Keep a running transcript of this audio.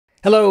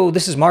Hello,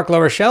 this is Mark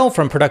LaRochelle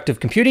from Productive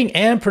Computing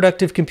and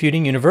Productive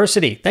Computing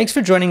University. Thanks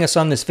for joining us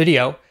on this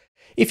video.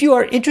 If you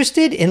are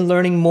interested in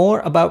learning more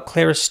about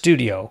Claris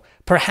Studio,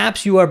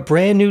 perhaps you are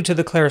brand new to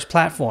the Claris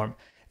platform,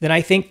 then I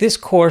think this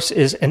course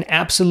is an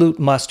absolute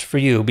must for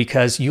you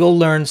because you'll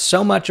learn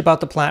so much about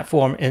the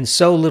platform in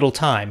so little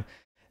time.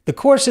 The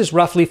course is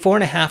roughly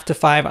 4.5 to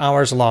 5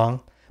 hours long,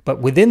 but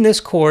within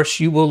this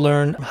course you will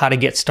learn how to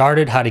get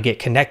started, how to get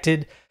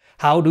connected,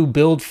 how to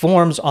build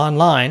forms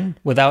online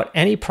without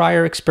any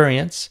prior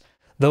experience.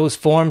 Those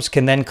forms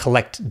can then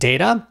collect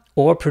data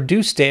or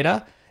produce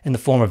data in the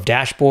form of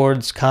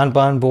dashboards,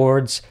 Kanban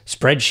boards,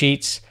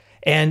 spreadsheets,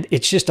 and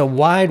it's just a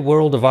wide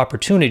world of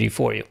opportunity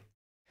for you.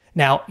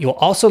 Now, you'll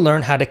also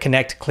learn how to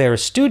connect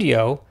Claris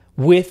Studio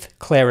with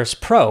Claris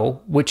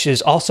Pro, which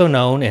is also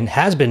known and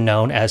has been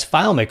known as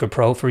FileMaker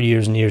Pro for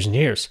years and years and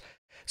years.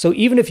 So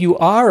even if you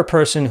are a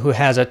person who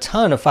has a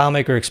ton of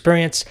FileMaker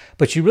experience,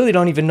 but you really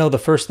don't even know the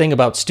first thing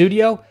about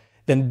Studio,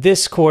 then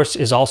this course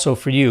is also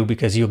for you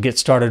because you'll get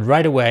started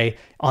right away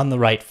on the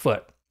right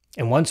foot.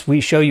 And once we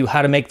show you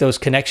how to make those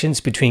connections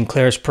between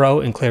Claris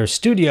Pro and Claris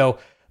Studio,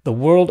 the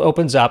world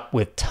opens up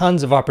with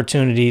tons of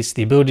opportunities,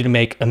 the ability to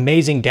make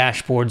amazing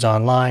dashboards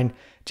online,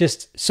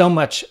 just so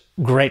much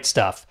great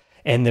stuff.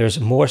 And there's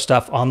more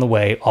stuff on the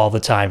way all the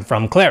time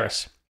from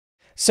Claris.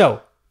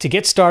 So, to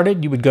get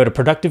started, you would go to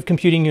Productive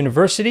Computing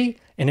University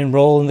and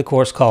enroll in the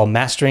course called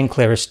Mastering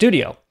Claris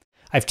Studio.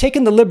 I've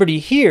taken the liberty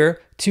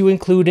here to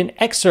include an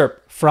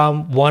excerpt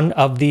from one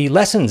of the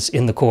lessons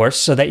in the course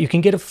so that you can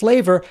get a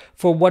flavor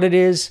for what it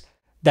is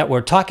that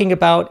we're talking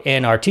about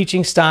and our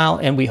teaching style,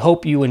 and we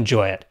hope you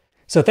enjoy it.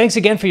 So thanks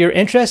again for your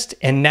interest,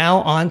 and now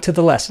on to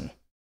the lesson.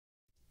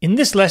 In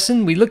this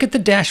lesson, we look at the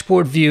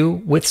dashboard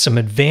view with some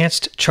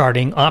advanced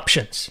charting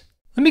options.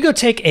 Let me go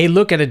take a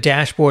look at a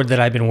dashboard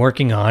that I've been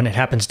working on. It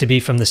happens to be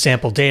from the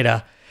sample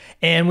data.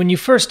 And when you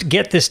first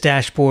get this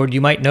dashboard, you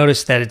might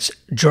notice that it's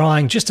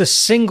drawing just a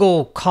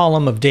single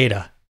column of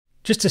data,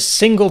 just a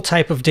single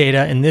type of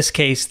data, in this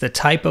case, the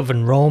type of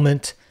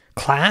enrollment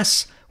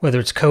class, whether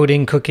it's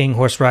coding, cooking,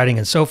 horse riding,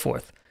 and so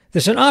forth.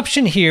 There's an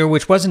option here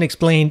which wasn't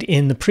explained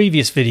in the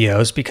previous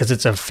videos because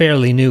it's a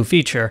fairly new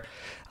feature.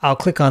 I'll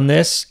click on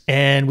this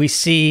and we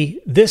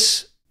see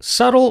this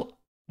subtle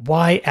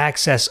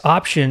y-axis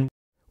option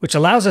which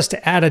allows us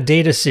to add a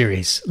data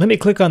series. Let me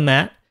click on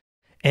that,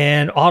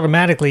 and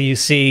automatically you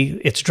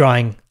see it's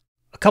drawing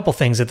a couple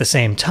things at the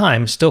same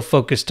time, still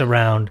focused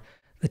around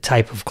the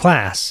type of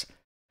class.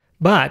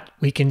 But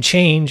we can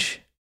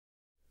change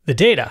the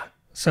data.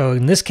 So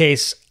in this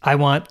case, I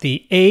want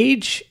the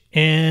age,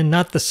 and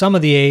not the sum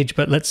of the age,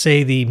 but let's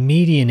say the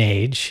median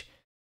age.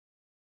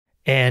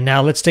 And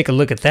now let's take a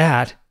look at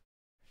that.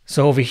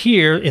 So over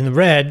here in the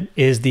red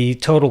is the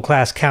total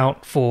class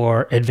count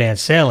for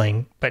advanced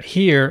sailing, but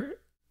here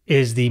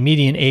is the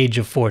median age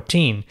of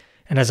 14.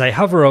 And as I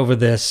hover over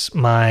this,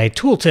 my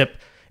tooltip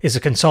is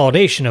a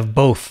consolidation of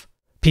both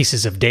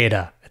pieces of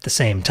data at the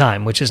same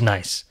time, which is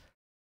nice.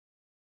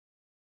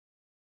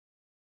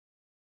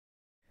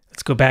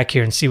 Let's go back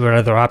here and see what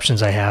other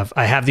options I have.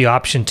 I have the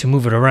option to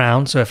move it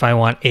around. So if I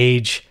want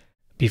age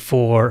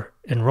before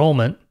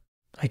enrollment,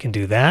 I can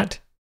do that.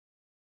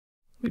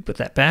 We put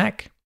that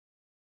back.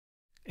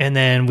 And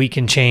then we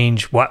can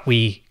change what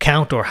we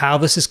count or how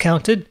this is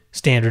counted.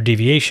 Standard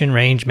deviation,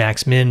 range,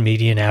 max, min,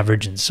 median,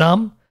 average, and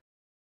sum.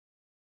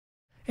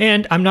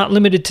 And I'm not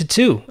limited to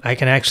 2. I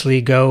can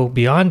actually go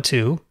beyond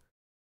 2.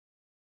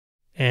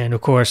 And of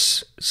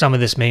course, some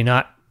of this may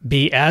not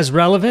be as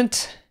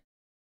relevant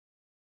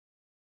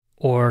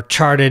or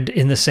charted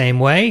in the same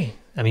way.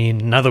 I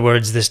mean, in other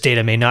words, this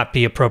data may not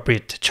be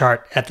appropriate to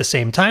chart at the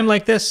same time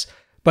like this,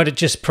 but it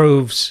just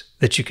proves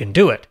that you can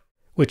do it,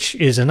 which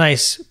is a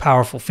nice,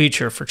 powerful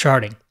feature for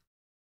charting.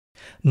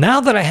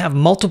 Now that I have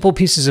multiple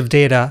pieces of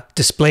data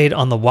displayed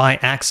on the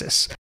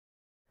y-axis,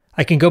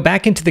 I can go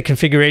back into the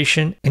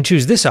configuration and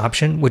choose this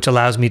option, which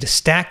allows me to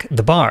stack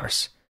the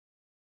bars.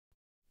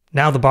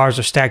 Now the bars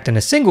are stacked in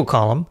a single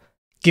column,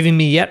 giving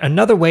me yet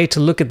another way to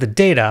look at the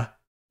data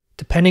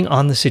depending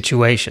on the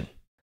situation.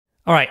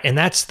 All right, and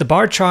that's the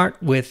bar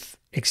chart with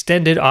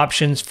extended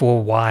options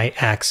for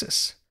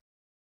y-axis.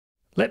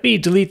 Let me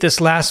delete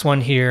this last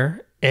one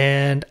here,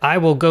 and I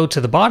will go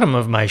to the bottom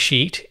of my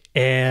sheet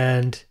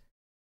and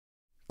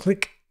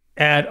click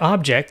Add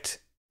Object,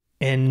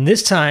 and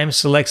this time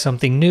select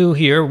something new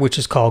here, which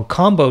is called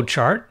Combo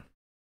Chart.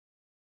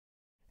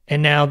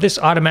 And now this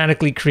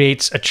automatically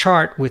creates a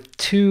chart with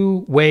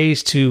 2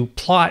 ways to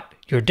plot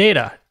your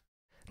data.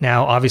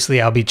 Now, obviously,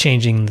 I'll be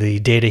changing the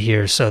data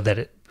here so that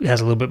it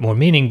has a little bit more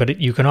meaning, but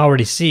you can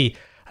already see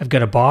I've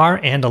got a bar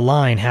and a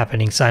line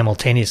happening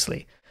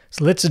simultaneously.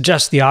 So let's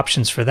adjust the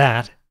options for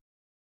that.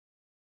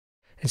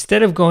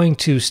 Instead of going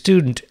to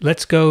student,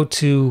 let's go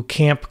to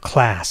camp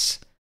class.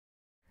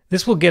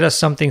 This will get us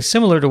something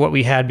similar to what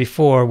we had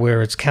before,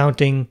 where it's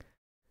counting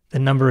the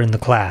number in the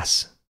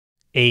class.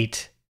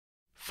 8,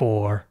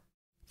 4,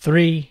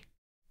 3,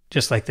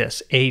 just like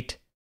this. 8,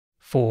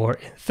 4,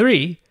 and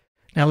 3.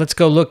 Now let's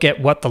go look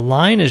at what the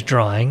line is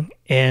drawing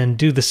and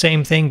do the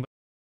same thing.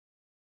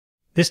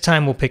 This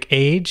time we'll pick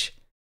age,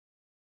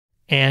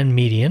 and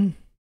median.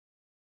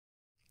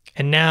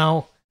 And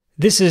now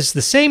this is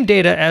the same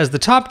data as the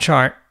top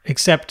chart,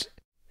 except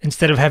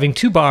instead of having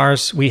two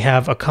bars, we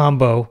have a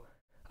combo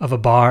of a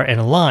bar and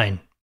a line.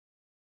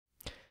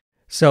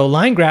 So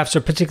line graphs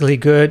are particularly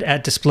good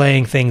at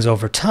displaying things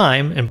over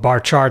time, and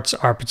bar charts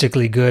are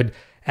particularly good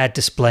at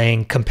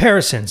displaying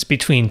comparisons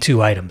between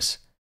two items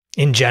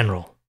in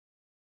general.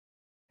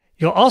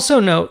 You'll also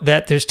note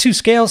that there's two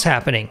scales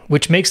happening,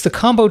 which makes the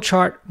combo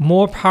chart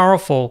more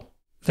powerful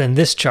than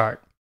this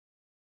chart.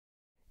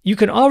 You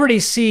can already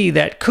see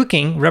that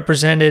cooking,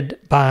 represented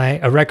by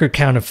a record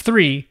count of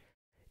 3,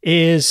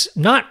 is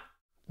not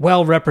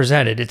well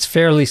represented. It's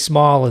fairly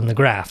small in the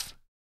graph.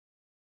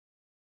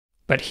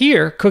 But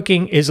here,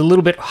 cooking is a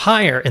little bit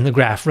higher in the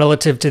graph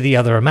relative to the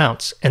other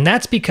amounts, and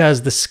that's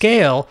because the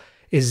scale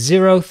is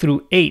 0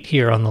 through 8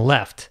 here on the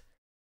left.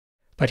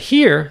 But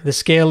here, the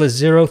scale is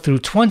 0 through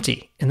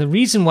 20, and the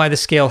reason why the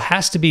scale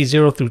has to be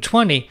 0 through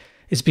 20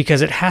 is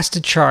because it has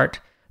to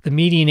chart the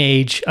median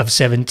age of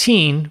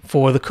 17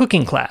 for the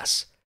cooking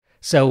class.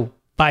 So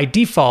by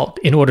default,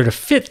 in order to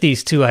fit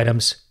these two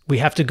items, we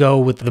have to go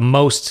with the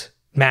most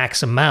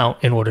max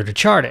amount in order to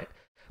chart it.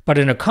 But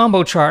in a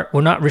combo chart,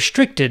 we're not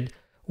restricted.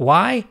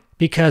 Why?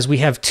 Because we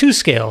have two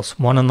scales,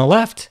 one on the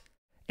left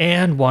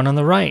and one on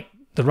the right.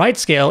 The right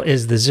scale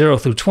is the 0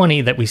 through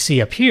 20 that we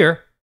see up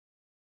here.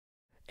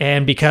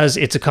 And because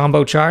it's a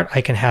combo chart,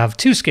 I can have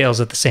two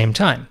scales at the same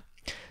time.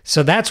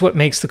 So that's what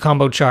makes the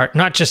combo chart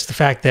not just the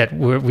fact that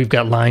we've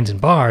got lines and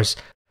bars,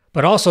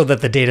 but also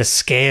that the data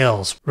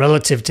scales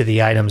relative to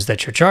the items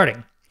that you're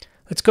charting.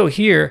 Let's go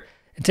here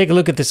and take a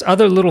look at this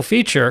other little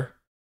feature,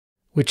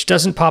 which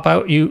doesn't pop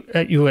out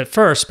at you at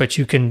first, but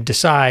you can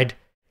decide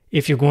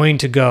if you're going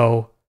to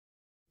go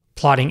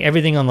plotting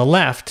everything on the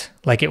left,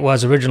 like it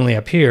was originally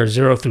up here,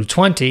 0 through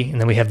 20, and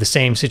then we have the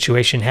same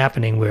situation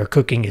happening where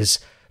cooking is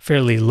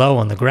fairly low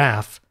on the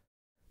graph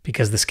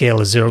because the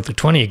scale is 0 through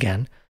 20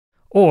 again.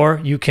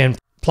 Or you can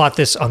plot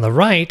this on the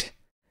right,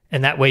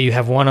 and that way you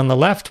have one on the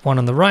left, one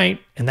on the right,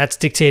 and that's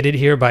dictated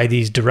here by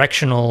these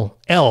directional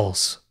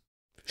L's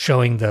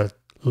showing the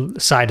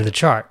side of the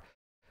chart.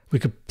 We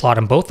could plot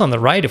them both on the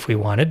right if we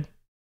wanted,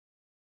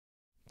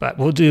 but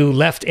we'll do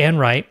left and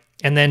right.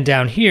 And then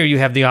down here, you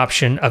have the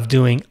option of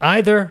doing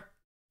either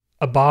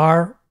a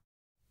bar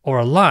or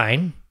a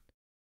line,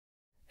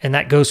 and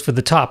that goes for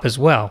the top as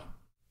well,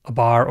 a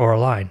bar or a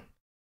line.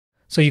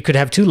 So you could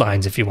have two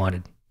lines if you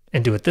wanted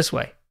and do it this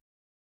way.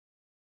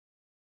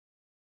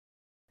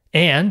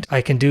 And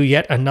I can do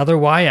yet another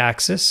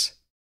y-axis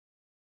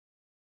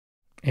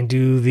and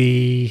do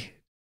the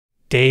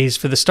days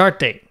for the start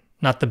date.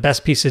 Not the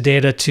best piece of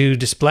data to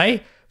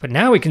display, but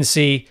now we can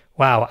see,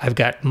 wow, I've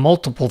got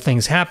multiple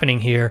things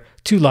happening here,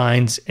 two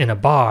lines in a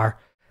bar,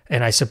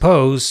 and I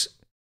suppose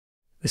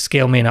the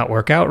scale may not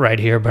work out right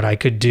here, but I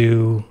could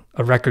do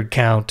a record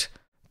count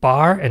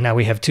bar, and now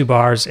we have two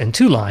bars and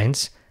two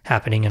lines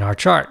happening in our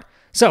chart.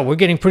 So we're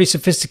getting pretty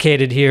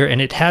sophisticated here,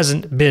 and it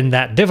hasn't been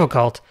that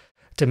difficult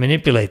to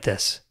manipulate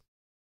this.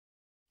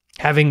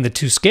 Having the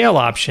two scale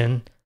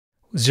option,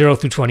 0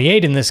 through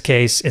 28 in this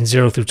case, and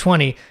 0 through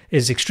 20,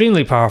 is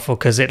extremely powerful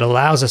because it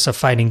allows us a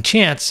fighting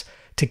chance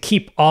to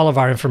keep all of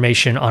our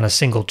information on a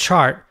single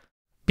chart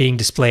being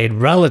displayed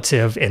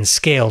relative and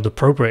scaled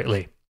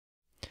appropriately.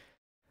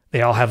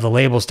 They all have the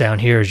labels down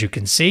here, as you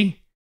can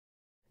see,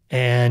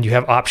 and you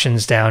have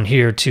options down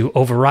here to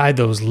override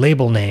those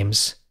label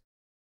names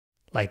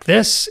like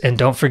this. And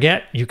don't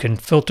forget, you can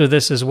filter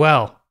this as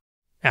well.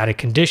 Add a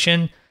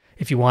condition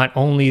if you want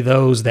only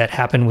those that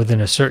happen within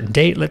a certain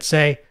date, let's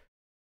say,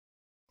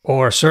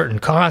 or a certain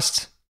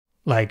cost,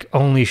 like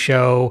only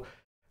show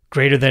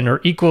greater than or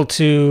equal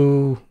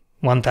to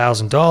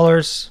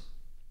 $1,000,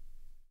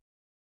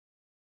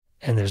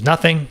 and there's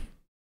nothing.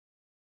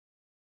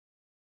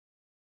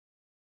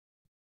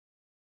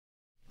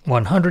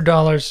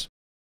 $100.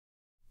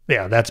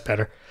 Yeah, that's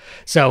better.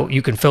 So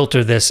you can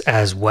filter this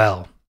as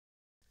well.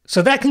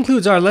 So that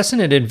concludes our lesson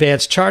in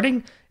advanced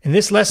charting. In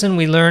this lesson,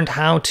 we learned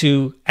how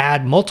to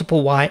add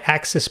multiple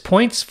y-axis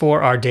points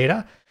for our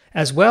data,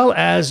 as well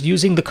as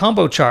using the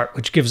combo chart,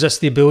 which gives us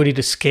the ability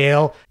to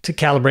scale to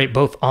calibrate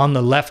both on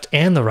the left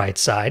and the right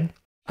side.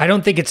 I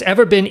don't think it's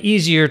ever been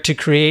easier to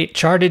create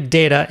charted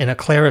data in a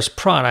Claris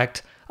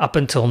product up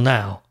until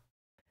now.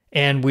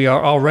 And we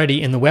are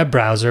already in the web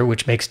browser,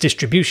 which makes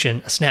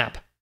distribution a snap.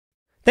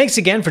 Thanks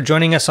again for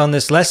joining us on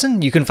this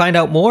lesson. You can find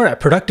out more at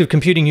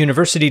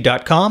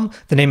productivecomputinguniversity.com.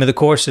 The name of the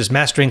course is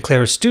Mastering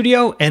Claris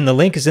Studio, and the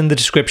link is in the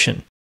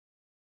description.